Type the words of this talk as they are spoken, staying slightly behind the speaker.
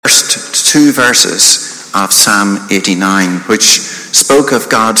2 verses of Psalm 89, which spoke of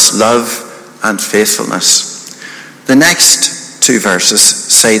God's love and faithfulness. The next 2 verses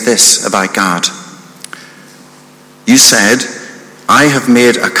say this about God. You said, I have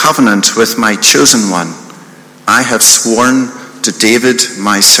made a covenant with my chosen one. I have sworn to David,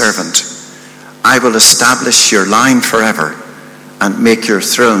 my servant. I will establish your line forever and make your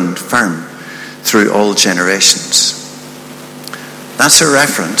throne firm through all generations. That's a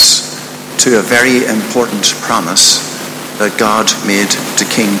reference to a very important promise that God made to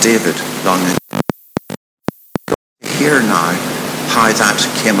King David long ago. Hear now how that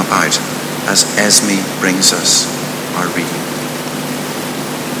came about as Esme brings us our reading.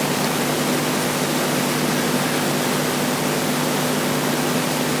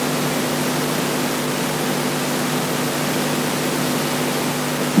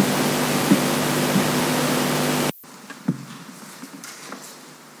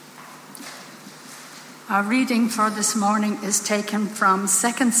 Our reading for this morning is taken from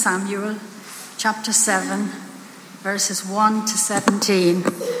 2 Samuel chapter 7, verses 1 to 17,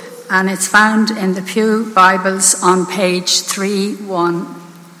 and it's found in the Pew Bibles on page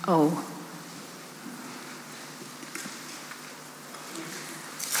 310.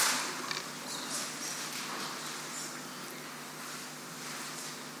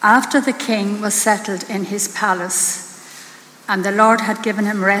 After the king was settled in his palace, and the Lord had given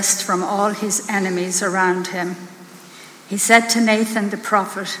him rest from all his enemies around him, he said to Nathan the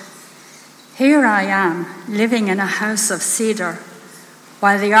prophet, Here I am, living in a house of cedar,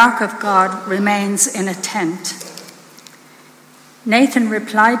 while the ark of God remains in a tent. Nathan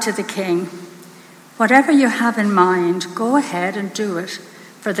replied to the king, Whatever you have in mind, go ahead and do it,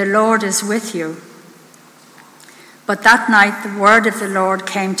 for the Lord is with you. But that night the word of the Lord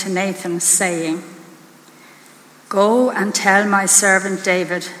came to Nathan, saying, Go and tell my servant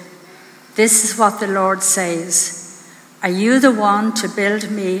David, this is what the Lord says. Are you the one to build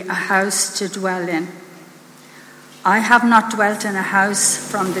me a house to dwell in? I have not dwelt in a house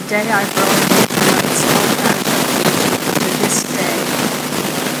from the day I brought the Israelites out of Egypt to this day.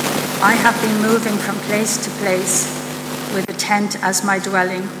 I have been moving from place to place with a tent as my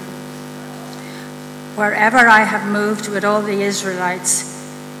dwelling. Wherever I have moved with all the Israelites,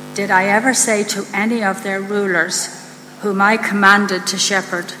 did I ever say to any of their rulers, whom I commanded to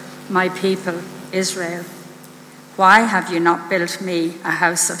shepherd my people, Israel, Why have you not built me a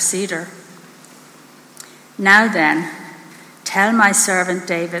house of cedar? Now then, tell my servant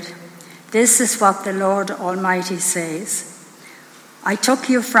David, this is what the Lord Almighty says. I took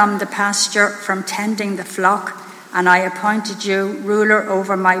you from the pasture, from tending the flock, and I appointed you ruler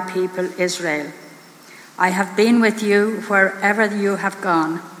over my people, Israel. I have been with you wherever you have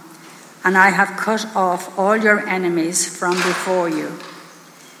gone, and I have cut off all your enemies from before you.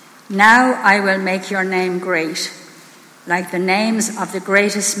 Now I will make your name great, like the names of the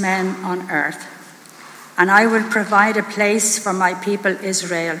greatest men on earth. And I will provide a place for my people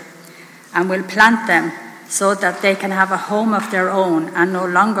Israel, and will plant them so that they can have a home of their own and no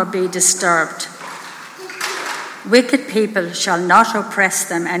longer be disturbed. Wicked people shall not oppress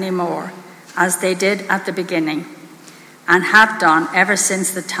them anymore, as they did at the beginning, and have done ever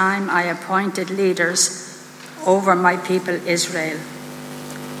since the time I appointed leaders over my people Israel.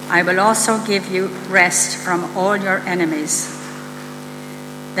 I will also give you rest from all your enemies.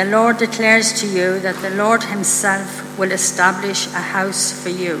 The Lord declares to you that the Lord himself will establish a house for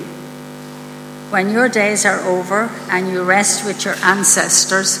you. When your days are over and you rest with your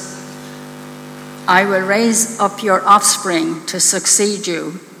ancestors, I will raise up your offspring to succeed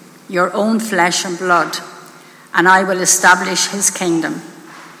you, your own flesh and blood, and I will establish his kingdom.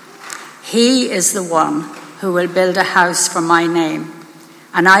 He is the one who will build a house for my name,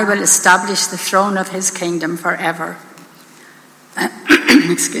 and I will establish the throne of his kingdom forever.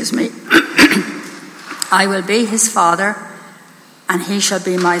 Excuse me. I will be his father, and he shall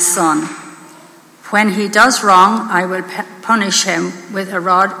be my son. When he does wrong, I will punish him with a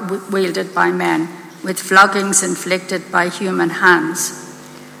rod wielded by men, with floggings inflicted by human hands.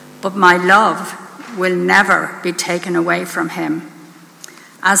 But my love will never be taken away from him,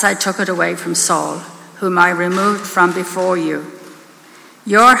 as I took it away from Saul, whom I removed from before you.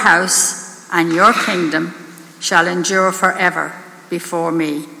 Your house and your kingdom shall endure forever before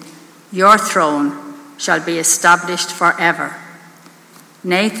me. Your throne shall be established forever.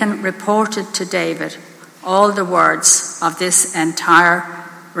 Nathan reported to David all the words of this entire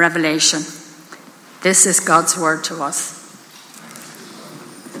revelation. This is God's word to us.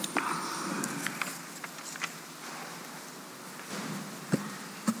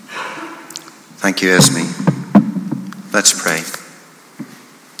 Thank you, Esme. Let's pray.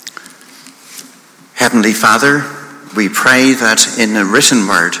 Heavenly Father, we pray that in the written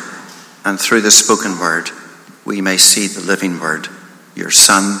word and through the spoken word, we may see the living word, your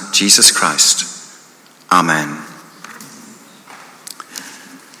Son, Jesus Christ. Amen.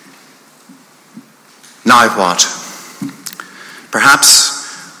 Now what?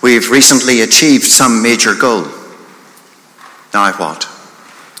 Perhaps we've recently achieved some major goal. Now what?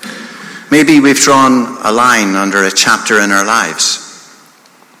 Maybe we've drawn a line under a chapter in our lives.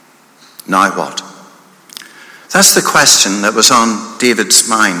 Now what? That's the question that was on David's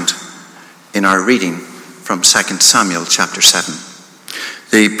mind in our reading from 2 Samuel chapter 7.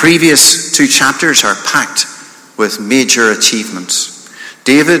 The previous two chapters are packed with major achievements.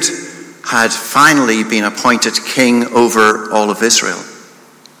 David had finally been appointed king over all of Israel.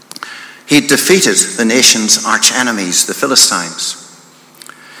 He'd defeated the nation's arch-enemies, the Philistines.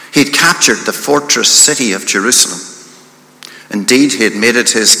 He'd captured the fortress city of Jerusalem. Indeed, he had made it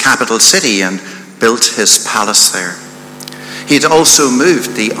his capital city and built his palace there. He'd also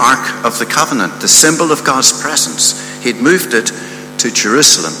moved the Ark of the Covenant, the symbol of God's presence. He'd moved it to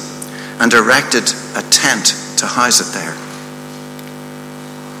Jerusalem and erected a tent to house it there.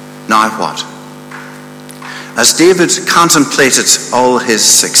 Now what? As David contemplated all his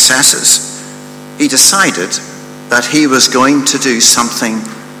successes, he decided that he was going to do something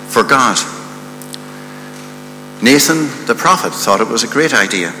for God. Nathan the prophet thought it was a great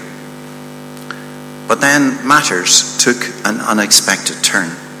idea. But then matters took an unexpected turn.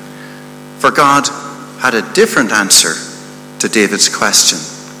 For God had a different answer to David's question.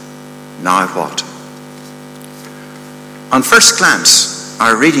 Now what? On first glance,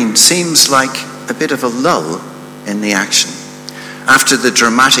 our reading seems like a bit of a lull in the action after the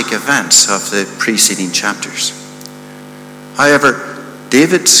dramatic events of the preceding chapters. However,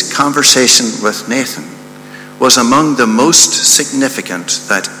 David's conversation with Nathan was among the most significant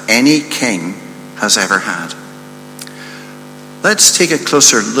that any king has ever had. Let's take a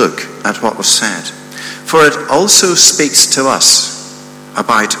closer look at what was said, for it also speaks to us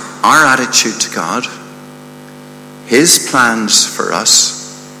about our attitude to God, his plans for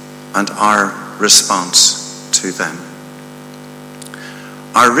us, and our response to them.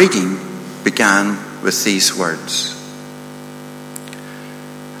 Our reading began with these words.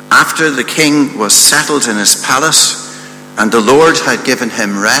 After the king was settled in his palace, and the Lord had given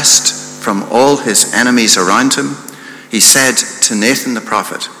him rest from all his enemies around him, he said to Nathan the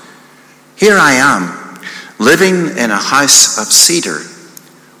prophet, "Here I am, living in a house of cedar,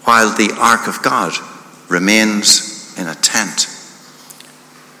 while the ark of God remains in a tent."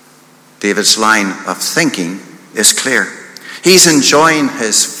 David's line of thinking is clear. He's enjoying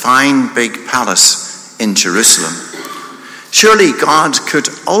his fine big palace in Jerusalem. Surely God could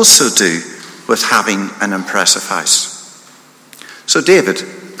also do with having an impressive house. So David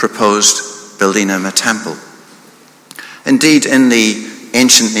proposed building him a temple. Indeed, in the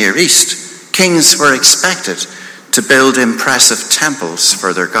ancient Near East, kings were expected to build impressive temples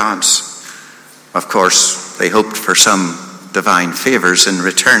for their gods. Of course, they hoped for some divine favors in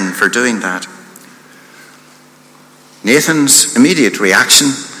return for doing that. Nathan's immediate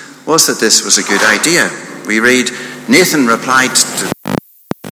reaction was that this was a good idea. We read, Nathan replied to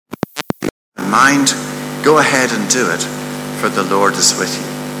mind, "Go ahead and do it, for the Lord is with you."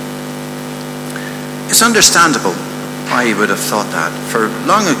 It's understandable why he would have thought that, for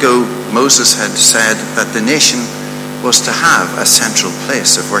long ago Moses had said that the nation was to have a central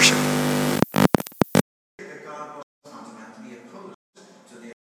place of worship.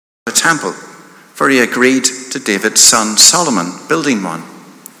 A temple, for he agreed to David's son Solomon building one.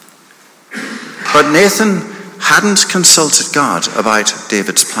 But Nathan hadn't consulted God about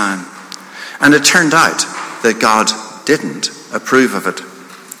David's plan, and it turned out that God didn't approve of it.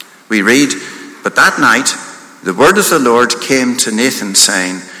 We read, "But that night the word of the Lord came to Nathan,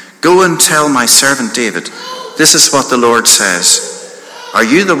 saying, 'Go and tell my servant David, this is what the Lord says. Are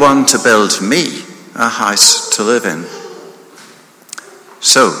you the one to build me a house to live in?'"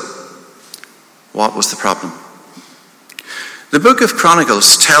 So, what was the problem? The book of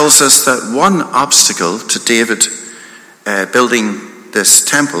Chronicles tells us that one obstacle to David building this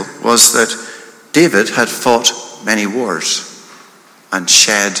temple was that David had fought many wars and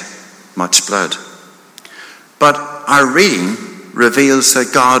shed much blood. But our reading reveals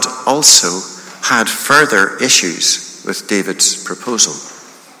that God also had further issues with David's proposal.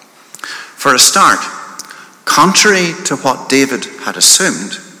 For a start, contrary to what David had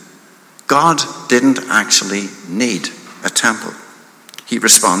assumed, God didn't actually need a temple. He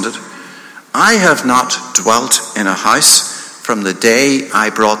responded, "I have not dwelt in a house from the day I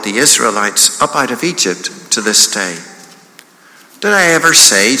brought the Israelites up out of Egypt to this day. Did I ever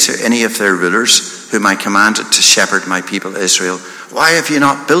say to any of their rulers, whom I commanded to shepherd my people Israel, why have you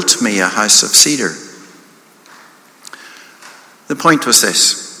not built me a house of cedar? The point was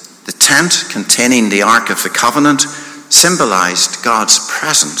this: the tent containing the Ark of the Covenant symbolized God's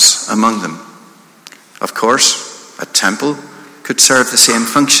presence among them. Of course, a temple could serve the same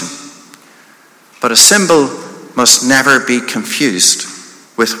function, but a symbol must never be confused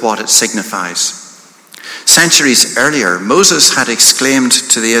with what it signifies. Centuries earlier, Moses had exclaimed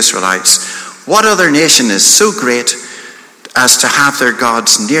to the Israelites, "What other nation is so great as to have their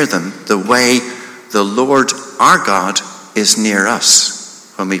gods near them the way the Lord our God is near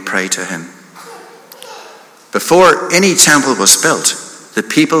us when we pray to him?" Before any temple was built, the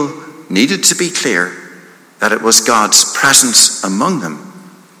people needed to be clear that it was God's presence among them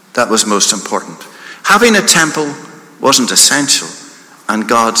that was most important. Having a temple wasn't essential, and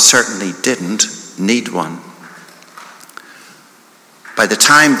God certainly didn't need one. By the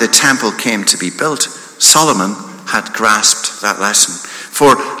time the temple came to be built, Solomon had grasped that lesson.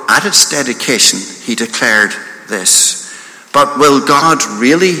 For at its dedication, he declared this: "But will God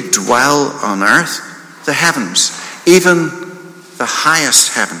really dwell on earth? The heavens, even the highest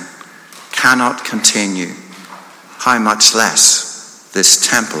heaven, cannot contain you. How much less this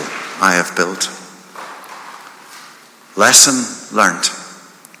temple I have built?" Lesson learnt,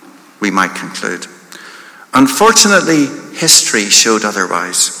 we might conclude. Unfortunately, history showed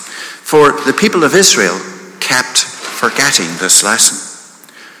otherwise, for the people of Israel kept forgetting this lesson,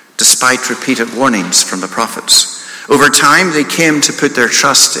 despite repeated warnings from the prophets. Over time, they came to put their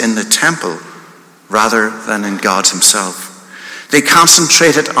trust in the temple rather than in God himself. They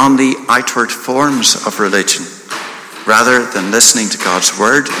concentrated on the outward forms of religion rather than listening to God's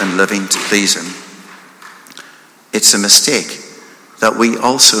word and living to please him. It's a mistake that we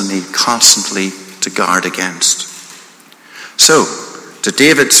also need constantly to guard against. So, to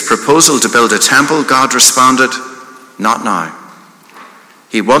David's proposal to build a temple, God responded, "Not now."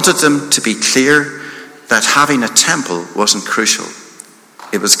 He wanted them to be clear that having a temple wasn't crucial.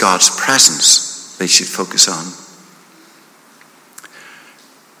 It was God's presence they should focus on.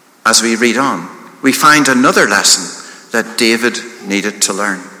 As we read on, we find another lesson that David needed to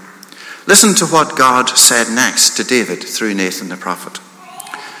learn. Listen to what God said next to David through Nathan the prophet.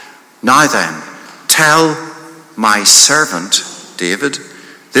 "Now then, tell my servant David,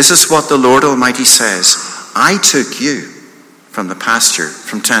 this is what the Lord Almighty says. I took you from the pasture,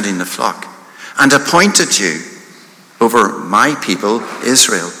 from tending the flock, and appointed you over my people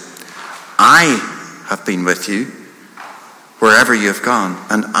Israel. I have been with you wherever you have gone,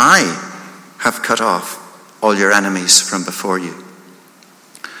 and I have cut off all your enemies from before you."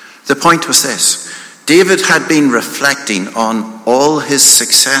 The point was this: David had been reflecting on all his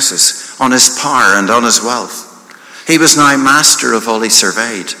successes, on his power and on his wealth. He was now master of all he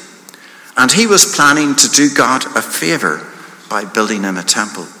surveyed, and he was planning to do God a favor by building him a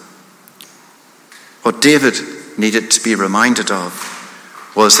temple. What David needed to be reminded of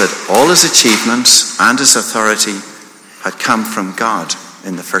was that all his achievements and his authority had come from God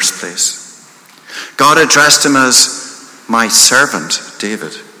in the first place. God addressed him as "my servant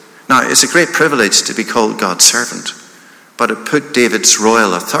David." Now, it's a great privilege to be called God's servant, but it put David's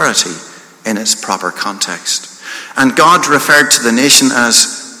royal authority in its proper context. And God referred to the nation as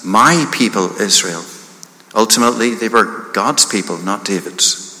 "my people Israel." Ultimately, they were God's people, not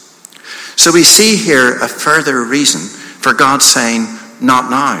David's. So we see here a further reason for God saying "not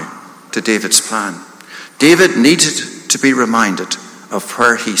now" to David's plan. David needed to be reminded of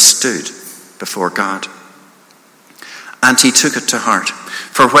where he stood before God. And he took it to heart.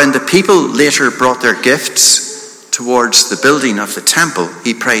 For when the people later brought their gifts towards the building of the temple,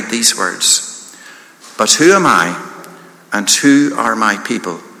 he prayed these words: "But who am I and who are my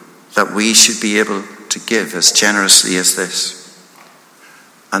people that we should be able to give as generously as this?"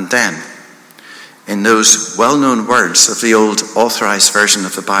 And then, in those well-known words of the old authorized version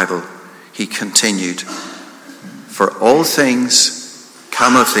of the Bible, he continued, "For all things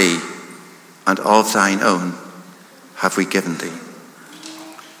come of thee, and of thine own have we given thee."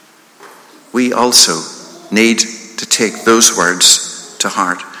 We also need to take those words to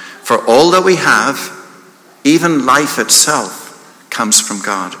heart. For all that we have, even life itself, comes from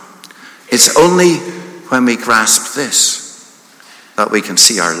God. It's only when we grasp this that we can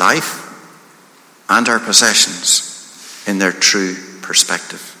see our life and our possessions in their true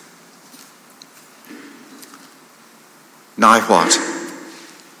perspective. Now what?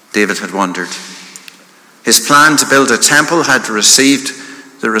 David had wondered. His plan to build a temple had received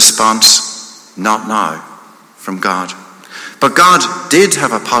the response, "Not now," from God. But God did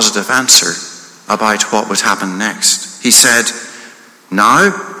have a positive answer about what would happen next. He said,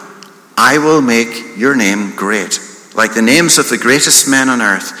 "Now I will make your name great, like the names of the greatest men on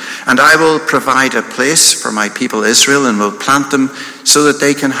earth, and I will provide a place for my people Israel and will plant them so that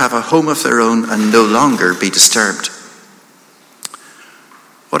they can have a home of their own and no longer be disturbed.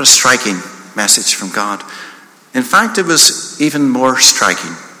 What a striking message from God. In fact, it was even more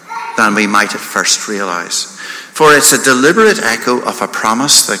striking than we might at first realize. For it's a deliberate echo of a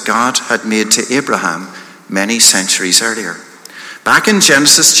promise that God had made to Abraham many centuries earlier. Back in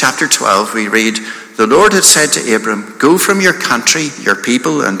Genesis chapter 12, we read, "The Lord had said to Abram, 'Go from your country, your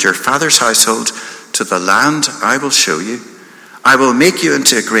people, and your father's household to the land I will show you. I will make you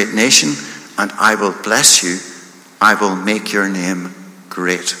into a great nation, and I will bless you. I will make your name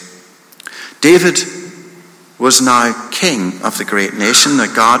great.'" David was now king of the great nation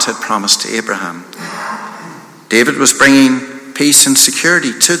that God had promised to Abraham. David was bringing peace and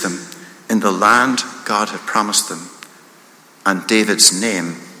security to them in the land God had promised them. And David's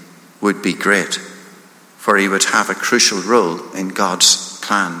name would be great, for he would have a crucial role in God's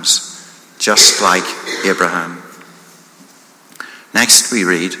plans, just like Abraham. Next we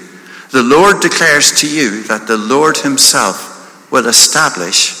read, "The Lord declares to you that the Lord himself will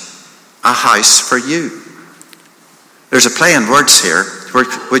establish a house for you." There's a play on words here,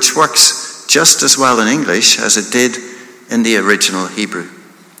 which works just as well in English as it did in the original Hebrew.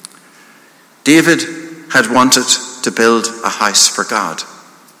 David had wanted to build a house for God,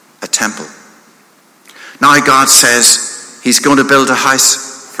 a temple. Now God says he's going to build a house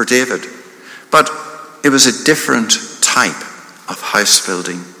for David, but it was a different type of house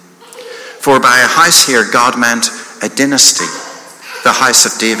building. For by a house here, God meant a dynasty, the house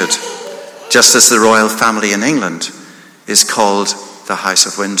of David, just as the royal family in England is called the House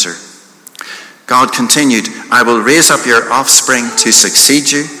of Windsor. God continued, "I will raise up your offspring to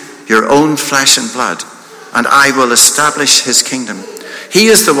succeed you, your own flesh and blood, and I will establish his kingdom. He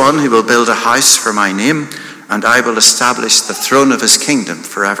is the one who will build a house for my name, and I will establish the throne of his kingdom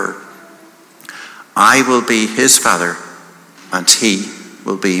forever. I will be his father, and he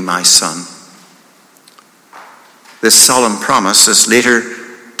will be my son." This solemn promise is later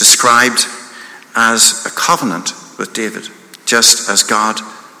described as a covenant with David, just as God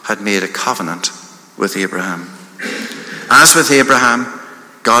had made a covenant with Abraham. As with Abraham,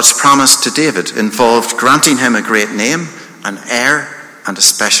 God's promise to David involved granting him a great name, an heir, and a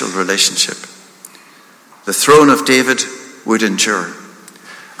special relationship. The throne of David would endure,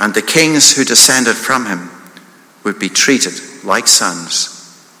 and the kings who descended from him would be treated like sons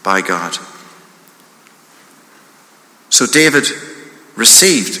by God. So David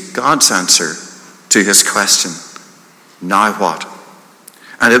received God's answer to his question, "Now what?"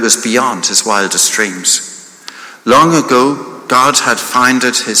 And it was beyond his wildest dreams. Long ago, God had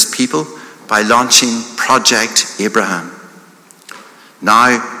founded his people by launching Project Abraham.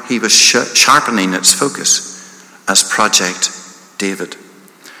 Now he was sharpening its focus as Project David.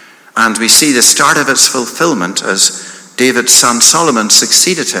 And we see the start of its fulfillment as David's son Solomon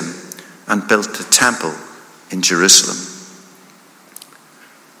succeeded him and built the temple in Jerusalem.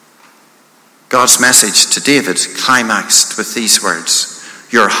 God's message to David climaxed with these words,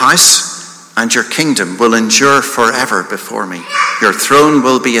 "Your house and your kingdom will endure forever before me. Your throne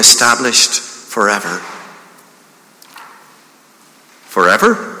will be established forever."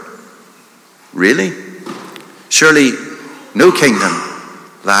 Forever? Really? Surely no kingdom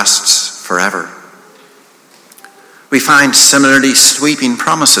lasts forever. We find similarly sweeping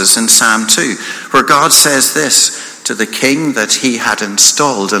promises in Psalm 2, where God says this to the king that he had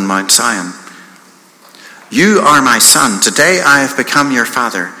installed in Mount Zion, "You are my son. Today I have become your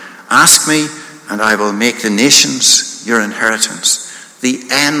father. Ask me, and I will make the nations your inheritance, the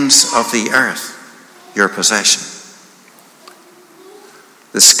ends of the earth your possession."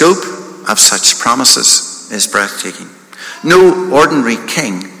 The scope of such promises is breathtaking. No ordinary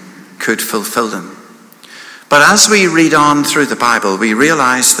king could fulfill them. But as we read on through the Bible, we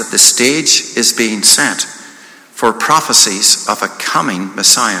realize that the stage is being set for prophecies of a coming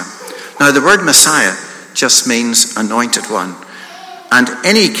Messiah. Now, the word Messiah just means anointed one. And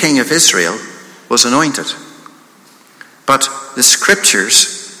any king of Israel was anointed. But the scriptures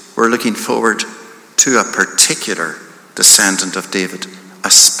were looking forward to a particular descendant of David,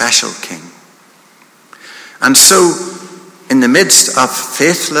 a special king. And so, in the midst of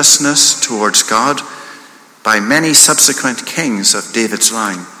faithlessness towards God by many subsequent kings of David's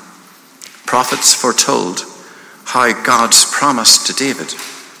line, prophets foretold how God's promise to David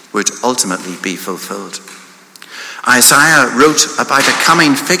would ultimately be fulfilled. Isaiah wrote about a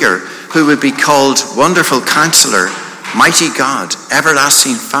coming figure who would be called Wonderful Counselor, Mighty God,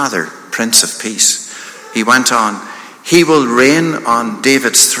 Everlasting Father, Prince of Peace. He went on, "He will reign on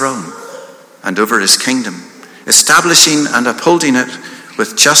David's throne and over his kingdom, establishing and upholding it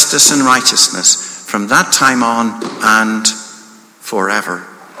with justice and righteousness from that time on and forever.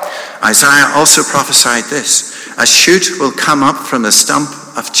 Isaiah also prophesied this: a shoot will come up from the stump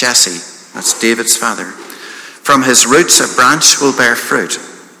of Jesse, that's David's father. From his roots a branch will bear fruit.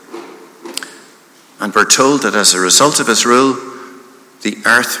 And we're told that as a result of his rule, the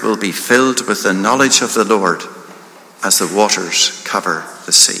earth will be filled with the knowledge of the Lord as the waters cover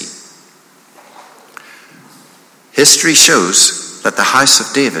the sea. History shows that the house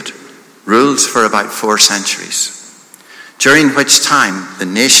of David ruled for about 4 centuries, during which time the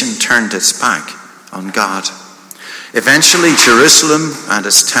nation turned its back on God. Eventually, Jerusalem and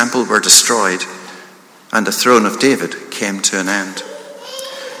its temple were destroyed, and the throne of David came to an end.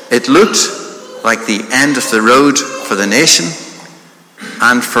 It looked like the end of the road for the nation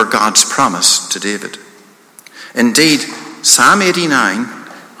and for God's promise to David. Indeed, Psalm 89,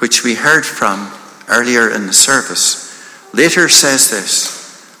 which we heard from earlier in the service, later says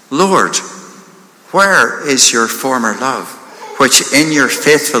this: Lord, where is your former love, which in your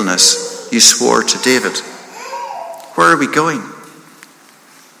faithfulness you swore to David? Where are we going?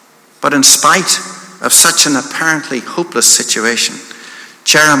 But in spite of such an apparently hopeless situation,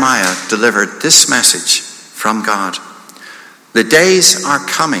 Jeremiah delivered this message from God. The days are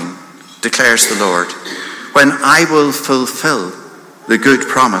coming, declares the Lord, when I will fulfill the good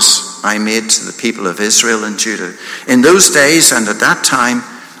promise I made to the people of Israel and Judah. In those days and at that time,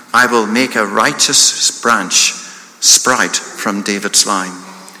 I will make a righteous branch sprout from David's line.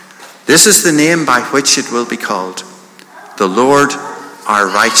 This is the name by which it will be called: the Lord, our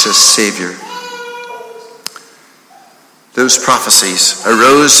righteous Savior. Those prophecies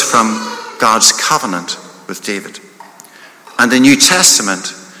arose from God's covenant with David. And the New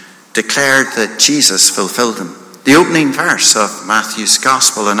Testament declared that Jesus fulfilled them. The opening verse of Matthew's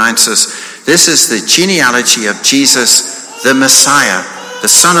Gospel announces, this is the genealogy of Jesus, the Messiah, the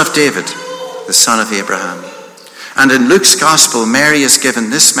son of David, the son of Abraham. And in Luke's Gospel, Mary is given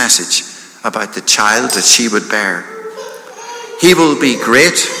this message about the child that she would bear. He will be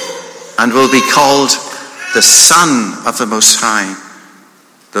great and will be called the Son of the Most High.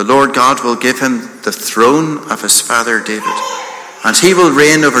 The Lord God will give him the throne of his father David, and he will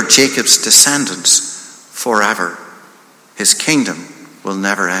reign over Jacob's descendants forever. His kingdom will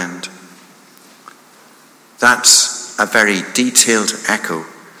never end. That's a very detailed echo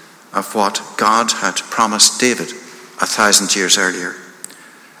of what God had promised David 1,000 years earlier.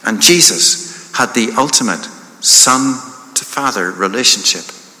 And Jesus had the ultimate son-to-father relationship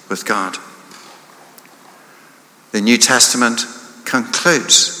with God. The New Testament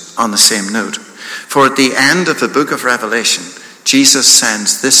concludes on the same note. For at the end of the book of Revelation, Jesus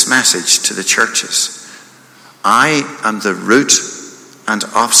sends this message to the churches: I am the root and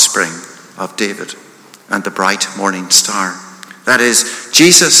offspring of David and the bright morning star. That is,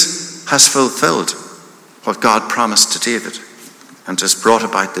 Jesus has fulfilled what God promised to David and has brought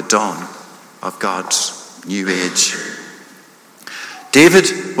about the dawn of God's new age.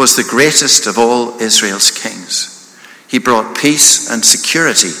 David was the greatest of all Israel's kings. He brought peace and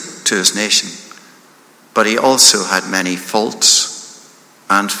security to his nation, but he also had many faults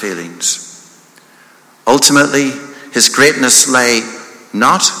and failings. Ultimately, his greatness lay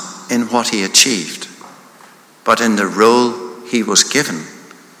not in what he achieved, but in the role he was given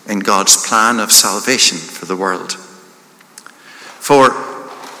in God's plan of salvation for the world. For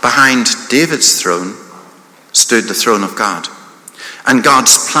behind David's throne stood the throne of God, and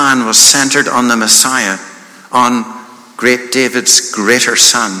God's plan was centered on the Messiah, on great David's greater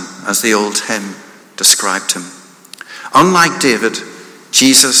son, as the old hymn described him. Unlike David,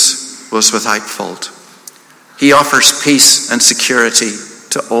 Jesus was without fault. He offers peace and security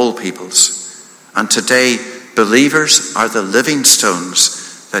to all peoples. And today, believers are the living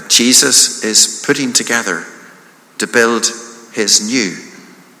stones that Jesus is putting together to build his new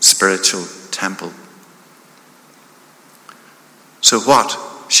spiritual temple. So what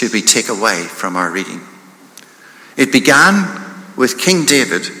should we take away from our reading? It began with King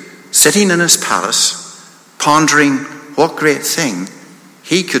David sitting in his palace, pondering what great thing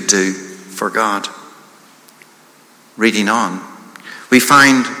he could do for God. Reading on, we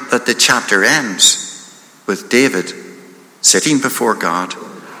find that the chapter ends with David sitting before God,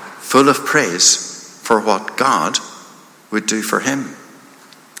 full of praise for what God would do for him.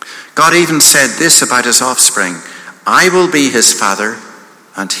 God even said this about his offspring: I will be his father,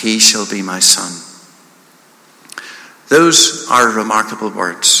 and he shall be my son. Those are remarkable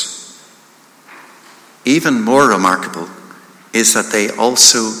words. Even more remarkable is that they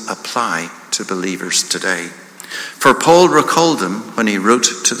also apply to believers today. For Paul recalled them when he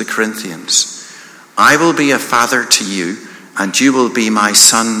wrote to the Corinthians, "I will be a father to you, and you will be my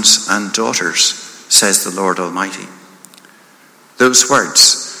sons and daughters, says the Lord Almighty." Those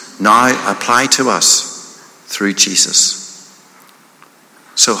words now apply to us through Jesus.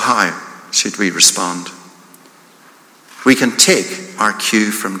 So how should we respond? We can take our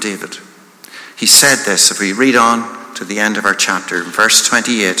cue from David. He said this, if we read on to the end of our chapter, in verse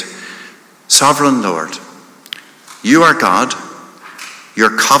 28, "Sovereign Lord, you are God,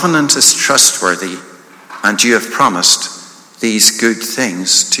 your covenant is trustworthy, and you have promised these good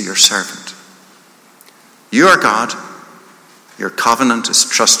things to your servant." You are God, your covenant is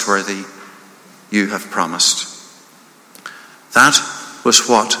trustworthy, you have promised. That was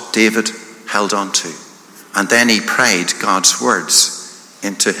what David held on to, and then he prayed God's words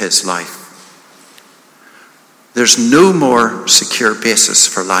into his life. There's no more secure basis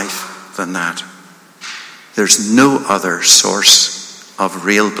for life than that. There's no other source of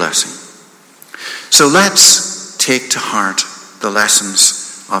real blessing. So let's take to heart the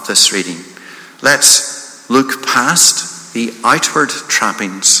lessons of this reading. Let's look past the outward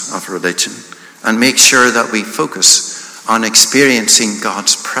trappings of religion and make sure that we focus on experiencing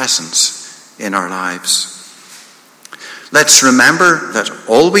God's presence in our lives. Let's remember that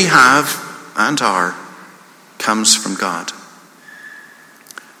all we have and are comes from God.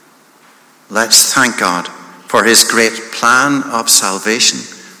 Let's thank God for his great plan of salvation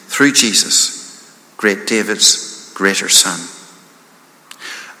through Jesus, great David's greater son.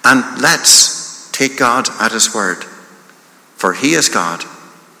 And let's take God at his word, for he is God,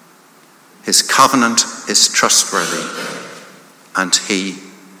 his covenant is trustworthy, and he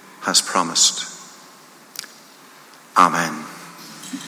has promised. Amen.